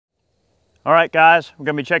All right, guys, we're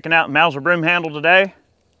gonna be checking out Mauser Broomhandle today.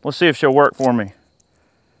 Let's see if she'll work for me.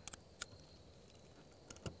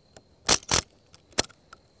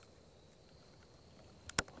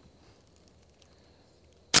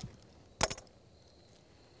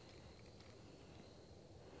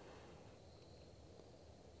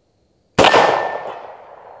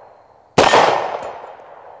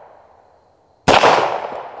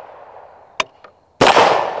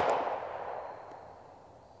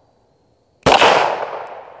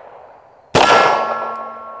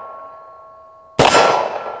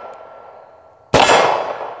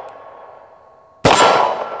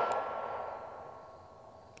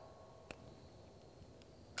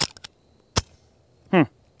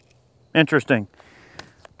 Interesting.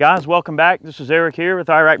 Guys, welcome back. This is Eric here with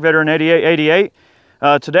Iraq Veteran 8888.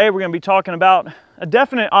 Today we're going to be talking about a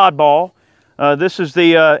definite oddball. This is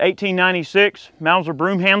the 1896 Mauser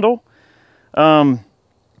Broomhandle.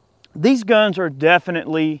 These guns are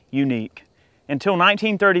definitely unique. Until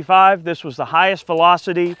 1935, this was the highest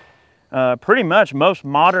velocity, pretty much most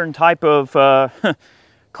modern type of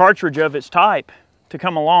cartridge of its type to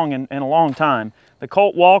come along in a long time. The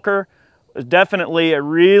Colt Walker is definitely a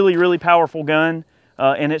really powerful gun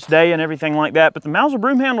in its day and everything like that. But the Mauser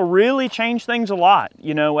Broomhandle really changed things a lot.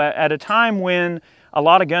 You know, at a time when a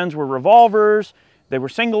lot of guns were revolvers, they were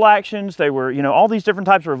single actions, they were, you know, all these different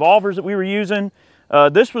types of revolvers that we were using.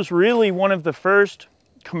 This was really one of the first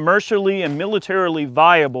commercially and militarily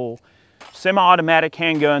viable semi-automatic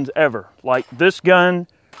handguns ever. Like, this gun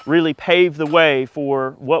really paved the way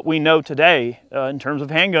for what we know today in terms of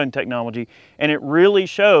handgun technology. And it really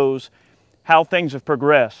shows how things have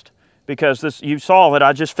progressed, because this, you saw that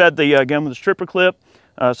I just fed the gun with a stripper clip.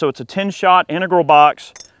 So it's a 10-shot integral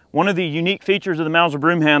box. One of the unique features of the Mauser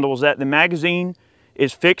Broomhandle is that the magazine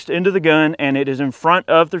is fixed into the gun and it is in front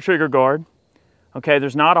of the trigger guard. Okay,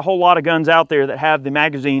 there's not a whole lot of guns out there that have the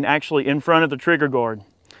magazine actually in front of the trigger guard.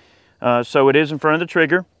 So it is in front of the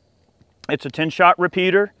trigger. It's a 10-shot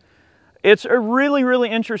repeater. It's a really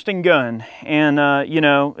interesting gun, and you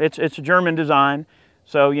know, it's a German design.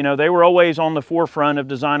 So, you know, they were always on the forefront of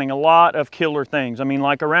designing a lot of killer things. I mean,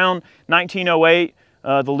 like around 1908,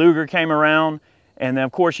 the Luger came around, and then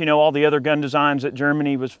of course, you know, all the other gun designs that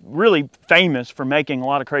Germany was really famous for making a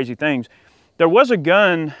lot of crazy things. There was a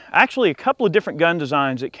gun, actually a couple of different gun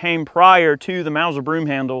designs that came prior to the Mauser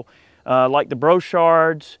Broomhandle, like the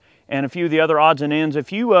Brochards and a few of the other odds and ends.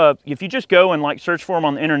 If you just go and like search for them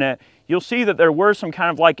on the internet, you'll see that there were some kind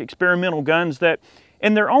of like experimental guns that,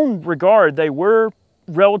 in their own regard, they were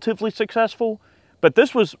relatively successful, but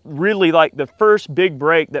this was really like the first big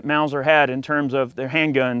break that Mauser had in terms of their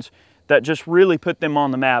handguns that just really put them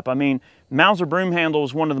on the map. I mean, Mauser Broomhandle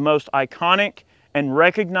is one of the most iconic and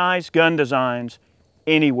recognized gun designs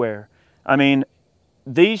anywhere. I mean,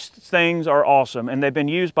 these things are awesome, and they've been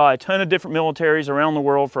used by a ton of different militaries around the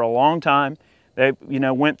world for a long time. They, you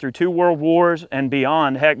know, went through 2 world wars and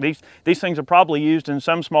beyond. Heck, these things are probably used in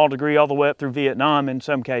some small degree all the way up through Vietnam in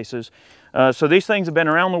some cases. So these things have been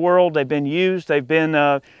around the world. They've been used. They've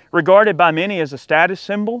been regarded by many as a status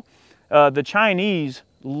symbol. The Chinese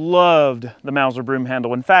loved the Mauser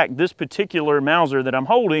Broomhandle. In fact, this particular Mauser that I'm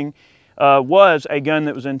holding was a gun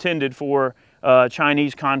that was intended for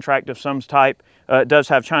Chinese contract of some type. It does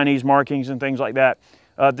have Chinese markings and things like that.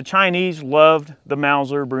 The Chinese loved the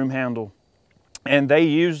Mauser Broomhandle, and they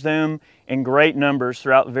used them in great numbers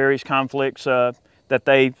throughout the various conflicts that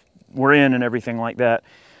they were in and everything like that.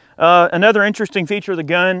 Another interesting feature of the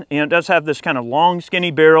gun, you know, it does have this kind of long,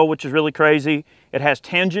 skinny barrel, which is really crazy. It has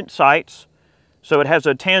tangent sights, so it has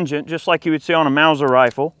a tangent just like you would see on a Mauser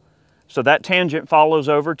rifle. So that tangent follows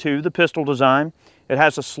over to the pistol design. It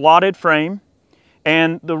has a slotted frame,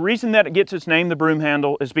 and the reason that it gets its name, the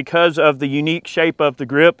Broomhandle, is because of the unique shape of the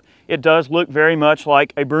grip. It does look very much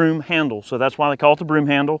like a broom handle, so that's why they call it the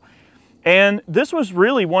Broomhandle. And this was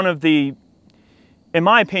really one of the, in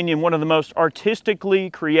my opinion, one of the most artistically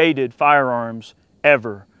created firearms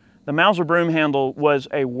ever. The Mauser Broomhandle was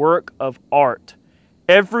a work of art.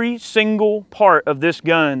 Every single part of this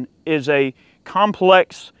gun is a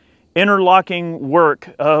complex interlocking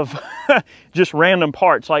work of just random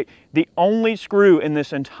parts. Like, the only screw in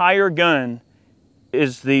this entire gun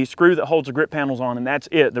is the screw that holds the grip panels on, and that's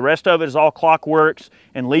it. The rest of it is all clockworks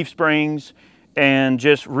and leaf springs and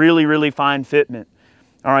just really fine fitment.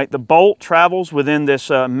 All right, the bolt travels within this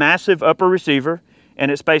massive upper receiver, and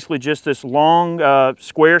it's basically just this long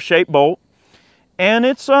square-shaped bolt. And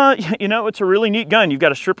it's, you know, it's a really neat gun. You've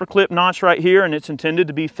got a stripper clip notch right here, and it's intended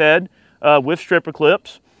to be fed with stripper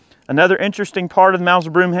clips. Another interesting part of the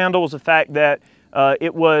Mauser Broomhandle was the fact that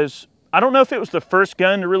it was I don't know if it was the first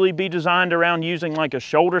gun to really be designed around using like a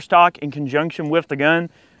shoulder stock in conjunction with the gun,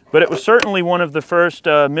 but it was certainly one of the first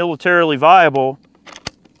militarily viable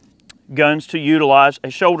guns to utilize a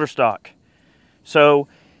shoulder stock. So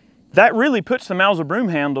that really puts the Mauser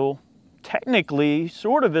Broomhandle technically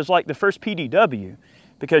sort of as like the first PDW,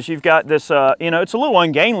 because you've got this, you know, it's a little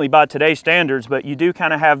ungainly by today's standards, but you do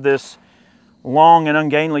kind of have this long and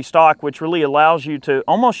ungainly stock, which really allows you to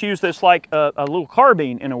almost use this like a little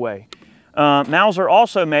carbine in a way. Mauser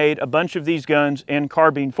also made a bunch of these guns in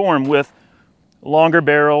carbine form with longer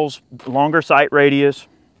barrels, longer sight radius,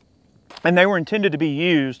 and they were intended to be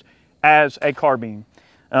used as a carbine.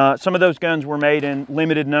 Some of those guns were made in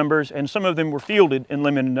limited numbers, and some of them were fielded in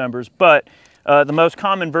limited numbers, but the most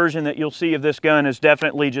common version that you'll see of this gun is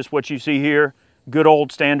definitely just what you see here, good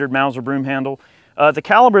old standard Mauser Broomhandle. The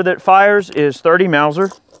caliber that fires is 30 Mauser.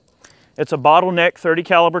 It's a bottleneck 30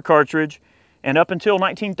 caliber cartridge, and up until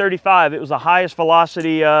 1935, it was the highest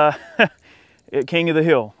velocity king of the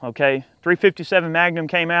hill, okay? 357 Magnum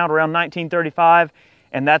came out around 1935,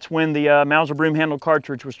 and that's when the Mauser Broomhandle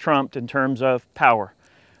cartridge was trumped in terms of power.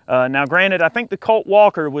 Now granted, I think the Colt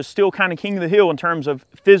Walker was still kind of king of the hill in terms of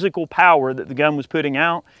physical power that the gun was putting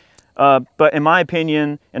out, but in my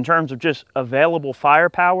opinion, in terms of just available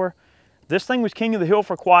firepower, this thing was king of the hill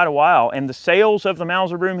for quite a while, and the sales of the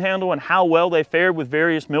Mauser Broomhandle and how well they fared with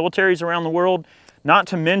various militaries around the world, not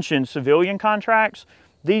to mention civilian contracts,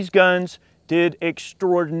 these guns did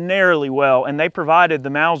extraordinarily well, and they provided the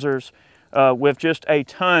Mausers with just a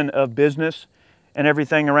ton of business and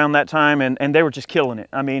everything around that time, and they were just killing it.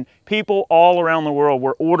 I mean, people all around the world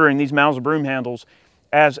were ordering these Mauser Broomhandles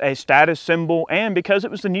as a status symbol, and because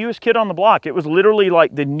it was the newest kid on the block. It was literally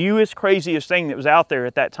like the newest, craziest thing that was out there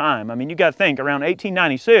at that time. I mean, you got to think, around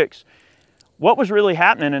 1896, what was really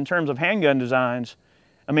happening in terms of handgun designs?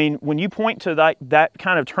 I mean, when you point to that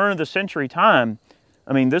kind of turn of the century time,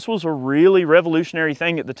 I mean, this was a really revolutionary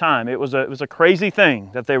thing at the time. It was a crazy thing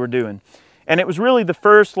that they were doing. And it was really the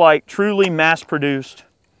first like truly mass-produced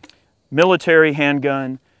military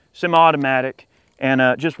handgun, semi-automatic,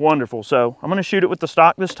 and just wonderful. So I'm gonna shoot it with the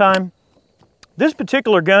stock this time. This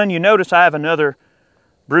particular gun, you notice I have another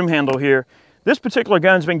Broomhandle here. This particular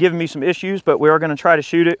gun's been giving me some issues, but we are gonna try to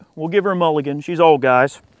shoot it. We'll give her a mulligan, she's old,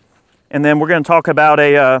 guys. And then we're gonna talk about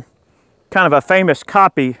a kind of a famous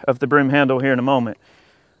copy of the Broomhandle here in a moment.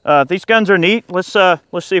 These guns are neat. Let's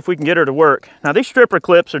see if we can get her to work. Now these stripper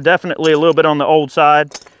clips are definitely a little bit on the old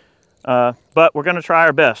side, but we're gonna try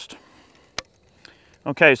our best.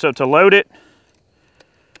 Okay, so to load it,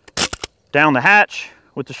 down the hatch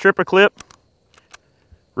with the stripper clip,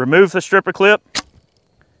 remove the stripper clip,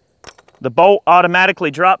 the bolt automatically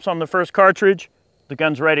drops on the first cartridge, the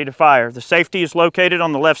gun's ready to fire. The safety is located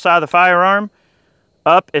on the left side of the firearm.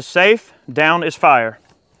 Up is safe, down is fire.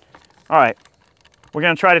 All right, we're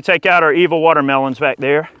gonna try to take out our evil watermelons back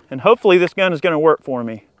there, and hopefully this gun is gonna work for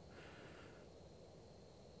me.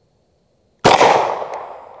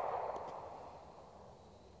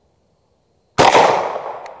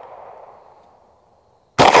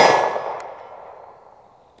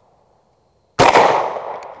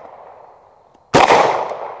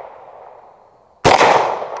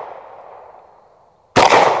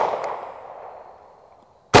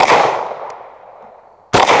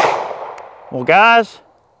 Well, guys,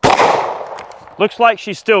 looks like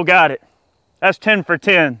she still got it. That's 10 for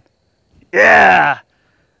 10. Yeah!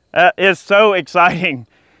 It's so exciting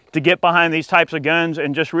to get behind these types of guns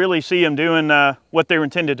and just really see them doing what they were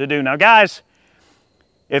intended to do. Now, guys,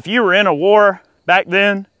 if you were in a war back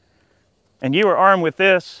then and you were armed with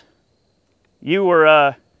this, you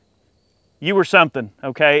were something,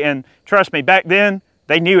 okay? And trust me, back then,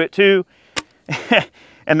 they knew it too.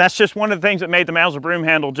 And that's just one of the things that made the Mauser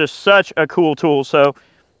Broomhandle just such a cool tool. So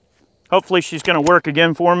hopefully she's gonna work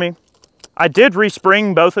again for me. I did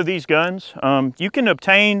respring both of these guns. You can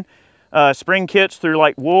obtain spring kits through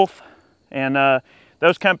like Wolf and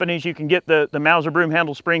those companies. You can get the Mauser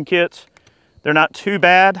Broomhandle spring kits. They're not too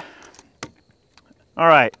bad. All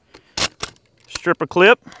right, stripper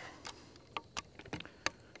clip.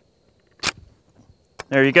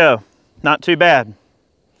 There you go, not too bad.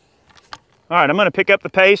 All right, I'm gonna pick up the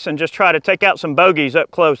pace and just try to take out some bogeys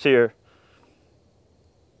up close here.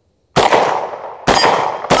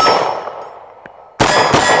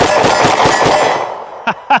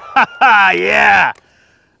 Yeah,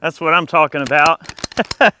 that's what I'm talking about.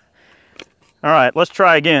 All right, let's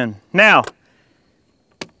try again. Now,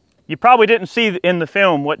 you probably didn't see in the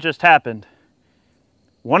film what just happened.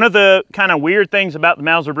 One of the kind of weird things about the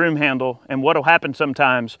Mauser Broomhandle and what'll happen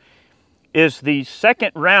sometimes is the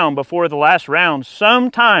second round before the last round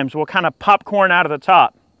sometimes will kind of popcorn out of the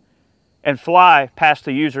top. and fly past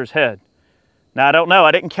the user's head. Now, I don't know,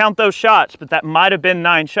 I didn't count those shots, but that might have been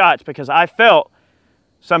 9 shots because I felt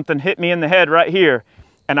something hit me in the head right here,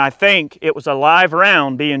 and I think it was a live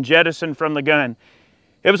round being jettisoned from the gun.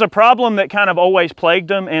 It was a problem that kind of always plagued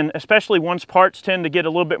them, and especially once parts tend to get a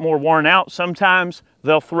little bit more worn out, sometimes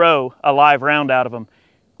they'll throw a live round out of them.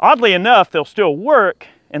 Oddly enough, they'll still work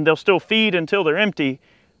and they'll still feed until they're empty,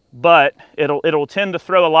 but it'll tend to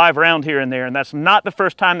throw a live round here and there, and that's not the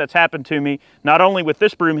first time that's happened to me, not only with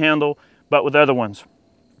this broom handle, but with other ones.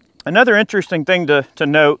 Another interesting thing to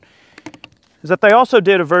note is that they also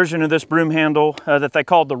did a version of this broom handle that they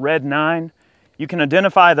called the Red 9. You can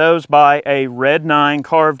identify those by a Red 9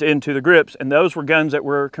 carved into the grips, and those were guns that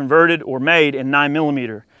were converted or made in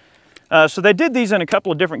 9mm. So they did these in a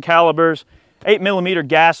couple of different calibers. 8mm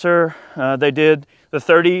Gasser, they did the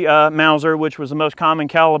 30 Mauser, which was the most common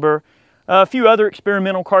caliber. A few other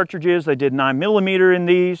experimental cartridges, they did 9mm in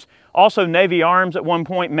these. Also, Navy Arms at one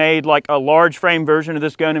point made like a large frame version of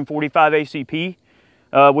this gun in 45 ACP,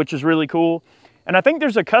 which is really cool. And I think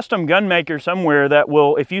there's a custom gun maker somewhere that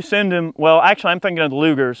will, if you send him, well, actually I'm thinking of the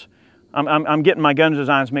Lugers. I'm getting my gun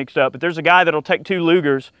designs mixed up, but there's a guy that'll take 2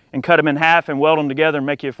 Lugers and cut them in half and weld them together and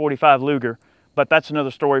make you a 45 Luger. But that's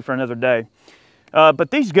another story for another day.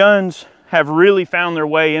 But these guns have really found their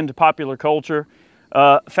way into popular culture.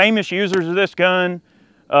 Famous users of this gun,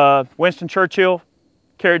 Winston Churchill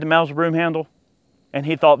carried the Mauser broom handle, and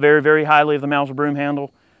he thought very, very highly of the Mauser broom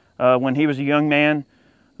handle when he was a young man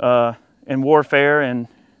in warfare, and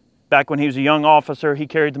back when he was a young officer, he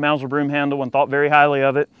carried the Mauser broom handle and thought very highly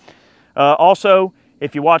of it. Also,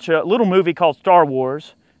 if you watch a little movie called Star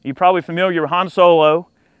Wars, you're probably familiar with Han Solo,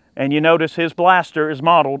 and you notice his blaster is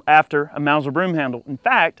modeled after a Mauser broom handle. In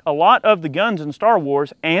fact, a lot of the guns in Star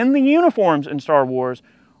Wars and the uniforms in Star Wars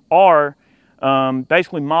are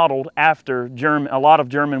basically modeled after a lot of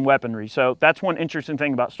German weaponry. So that's one interesting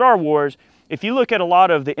thing about Star Wars. If you look at a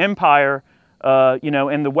lot of the Empire, you know,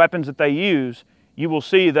 and the weapons that they use, you will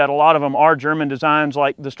see that a lot of them are German designs.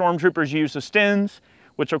 Like the Stormtroopers use the Stens,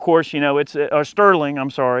 which of course, you know, it's a Sterling,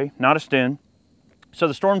 I'm sorry, not a Sten. So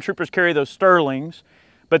the Stormtroopers carry those Sterlings.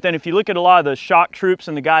 But then if you look at a lot of the shock troops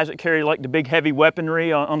and the guys that carry like the big heavy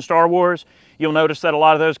weaponry on Star Wars, you'll notice that a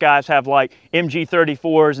lot of those guys have like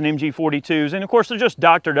MG34s and MG42s. And of course, they're just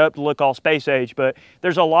doctored up to look all space age. But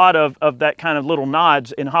there's a lot of that kind of little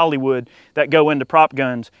nods in Hollywood that go into prop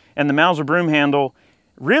guns. And the Mauser broom handle,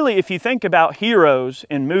 really, if you think about heroes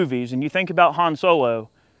in movies and you think about Han Solo,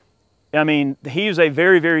 I mean, he is a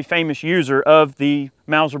very, very famous user of the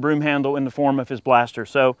Mauser broom handle in the form of his blaster.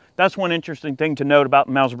 So that's one interesting thing to note about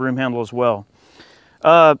the Mauser broom handle as well.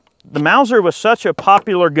 The Mauser was such a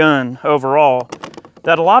popular gun overall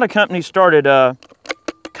that a lot of companies started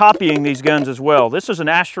copying these guns as well. This is an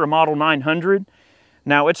Astra Model 900.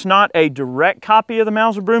 Now, it's not a direct copy of the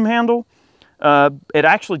Mauser broom handle. It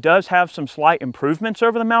actually does have some slight improvements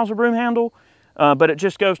over the Mauser broom handle. But it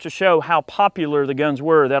just goes to show how popular the guns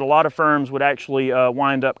were, that a lot of firms would actually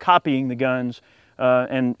wind up copying the guns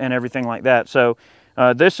and everything like that. So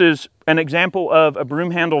this is an example of a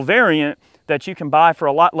broom handle variant that you can buy for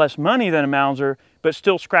a lot less money than a Mauser, but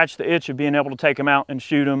still scratch the itch of being able to take them out and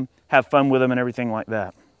shoot them, have fun with them and everything like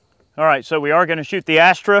that. All right, so we are going to shoot the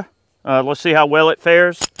Astra. Let's see how well it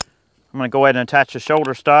fares. I'm going to go ahead and attach the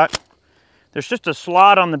shoulder stock. There's just a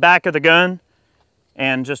slot on the back of the gun,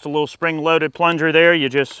 and just a little spring-loaded plunger there. You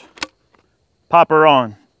just pop her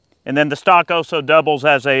on. And then the stock also doubles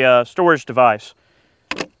as a storage device.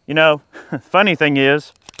 You know, funny thing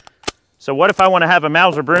is, so what if I want to have a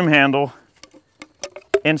Mauser broom handle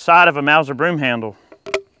inside of a Mauser broom handle?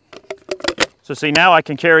 So see, now I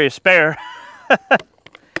can carry a spare.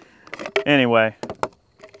 Anyway,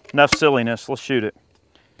 enough silliness. Let's shoot it.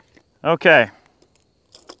 Okay.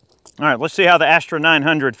 All right, let's see how the Astra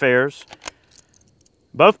 900 fares.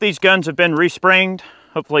 Both these guns have been respringed.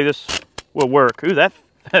 Hopefully this will work. Ooh, that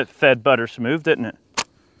fed butter smooth, didn't it?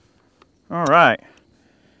 All right,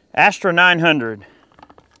 Astra 900.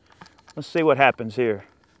 Let's see what happens here.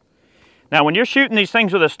 Now, when you're shooting these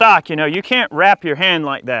things with a stock, you know, you can't wrap your hand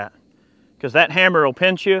like that because that hammer will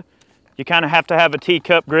pinch you. You kind of have to have a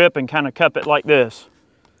teacup grip and kind of cup it like this.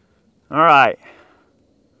 All right.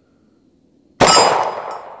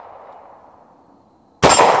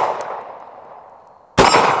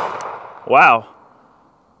 Wow.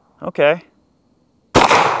 Okay.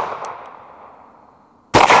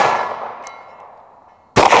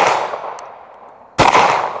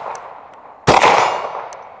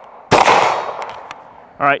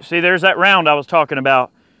 All right, see, there's that round I was talking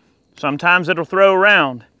about. Sometimes it'll throw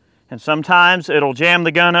around, and sometimes it'll jam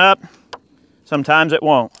the gun up. Sometimes it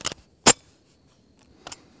won't.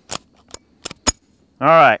 All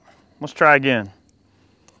right, let's try again.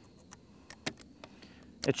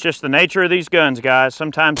 It's just the nature of these guns, guys.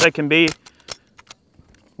 Sometimes they can be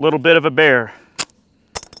a little bit of a bear.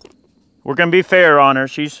 We're gonna be fair on her.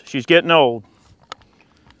 She's getting old.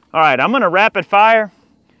 All right, I'm gonna rapid fire.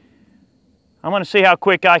 I'm gonna see how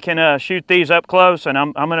quick I can shoot these up close, and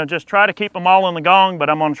I'm gonna just try to keep them all in the gong, but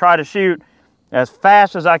I'm gonna try to shoot as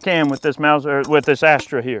fast as I can with this Mauser, with this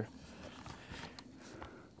Astra here.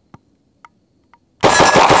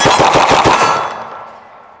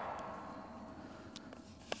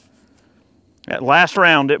 That last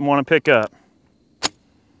round didn't want to pick up.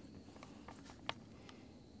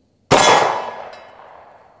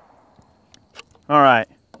 All right,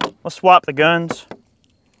 let's swap the guns.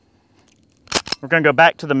 We're gonna go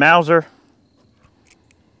back to the Mauser.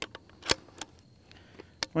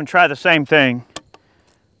 I'm gonna try the same thing.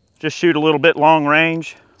 Just shoot a little bit long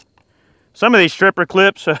range. Some of these stripper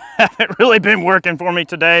clips haven't really been working for me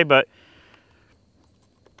today, but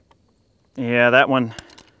yeah, that one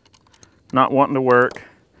not wanting to work.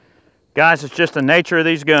 Guys, it's just the nature of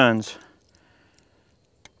these guns.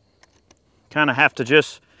 Kind of have to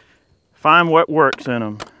just find what works in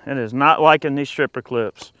them. It is not liking these stripper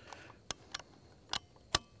clips.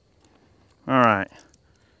 All right,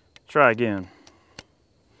 try again.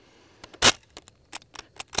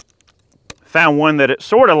 Found one that it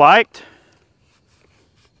sort of liked.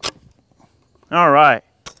 All right.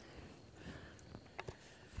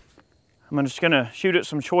 I'm just gonna shoot at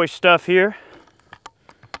some choice stuff here.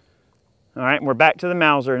 All right, we're back to the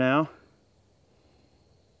Mauser now.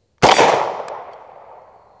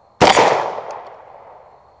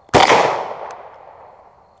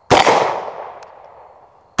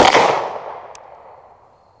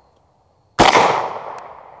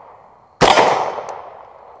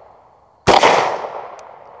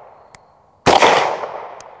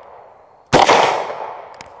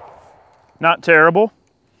 Not terrible.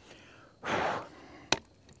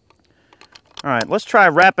 All right, let's try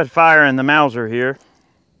rapid fire in the Mauser here.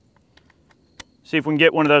 See if we can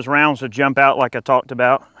get one of those rounds to jump out like I talked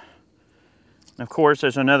about. And of course,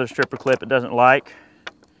 there's another stripper clip it doesn't like.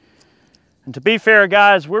 And to be fair,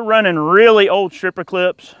 guys, we're running really old stripper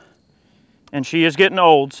clips, and she is getting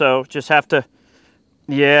old, so just have to,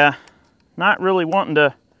 yeah, not really wanting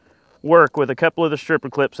to work with a couple of the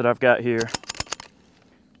stripper clips that I've got here.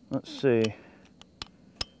 Let's see.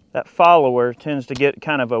 That follower tends to get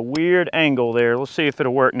kind of a weird angle there. Let's see if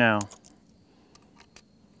it'll work now.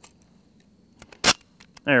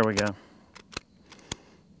 There we go.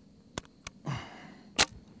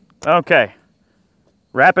 Okay.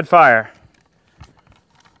 Rapid fire.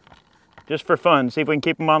 Just for fun. See if we can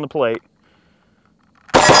keep them on the plate.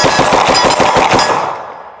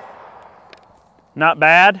 Not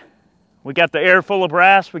bad. We got the air full of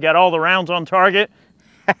brass. We got all the rounds on target.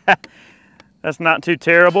 That's not too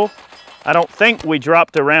terrible. I don't think we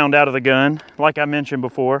dropped a round out of the gun, like I mentioned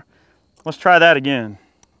before. Let's try that again.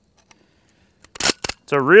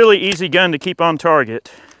 It's a really easy gun to keep on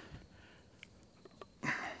target.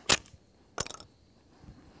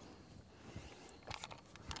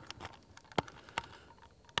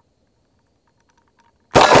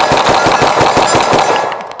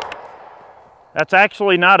 That's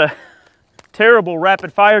actually not a terrible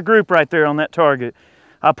rapid fire group right there on that target.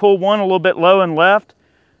 I pulled one a little bit low and left,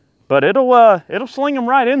 but it'll sling them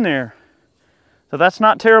right in there. So that's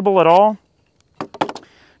not terrible at all.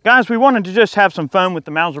 Guys, we wanted to just have some fun with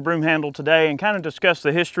the Mauser Broomhandle today and kind of discuss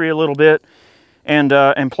the history a little bit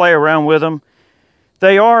and play around with them.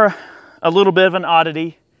 They are a little bit of an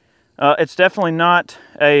oddity. It's definitely not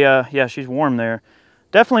a, yeah, she's warm there.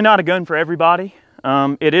 Definitely not a gun for everybody.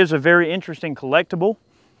 It is a very interesting collectible.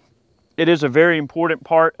 It is a very important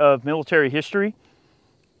part of military history.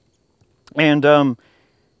 And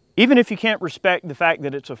even if you can't respect the fact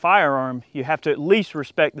that it's a firearm, you have to at least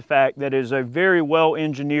respect the fact that it is a very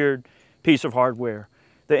well-engineered piece of hardware.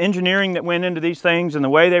 The engineering that went into these things and the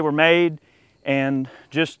way they were made and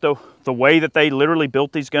just the way that they literally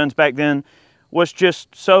built these guns back then was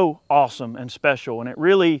just so awesome and special. And it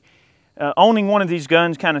really, owning one of these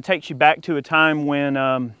guns kind of takes you back to a time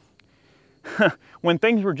when, when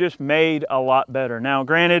things were just made a lot better. Now,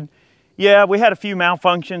 granted, yeah, we had a few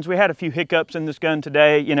malfunctions. We had a few hiccups in this gun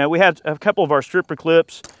today. You know, we had a couple of our stripper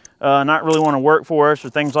clips not really want to work for us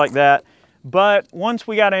or things like that. But once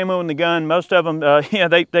we got ammo in the gun, most of them, yeah,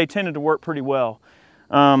 they tended to work pretty well.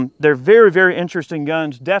 They're very, very interesting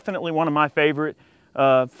guns. Definitely one of my favorite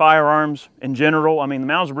firearms in general. I mean, the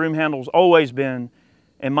Mauser Broomhandle's always been,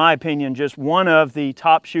 in my opinion, just one of the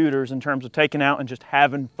top shooters in terms of taking out and just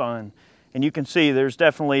having fun. And you can see there's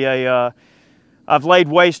definitely a, I've laid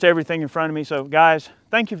waste to everything in front of me. So guys,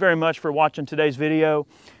 thank you very much for watching today's video.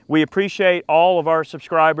 We appreciate all of our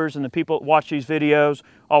subscribers and the people that watch these videos,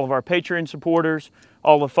 all of our Patreon supporters,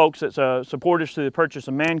 all the folks that support us through the purchase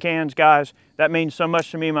of man cans. Guys, that means so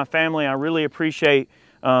much to me and my family. I really appreciate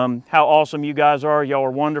how awesome you guys are. Y'all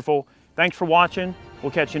are wonderful. Thanks for watching.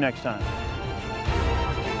 We'll catch you next time.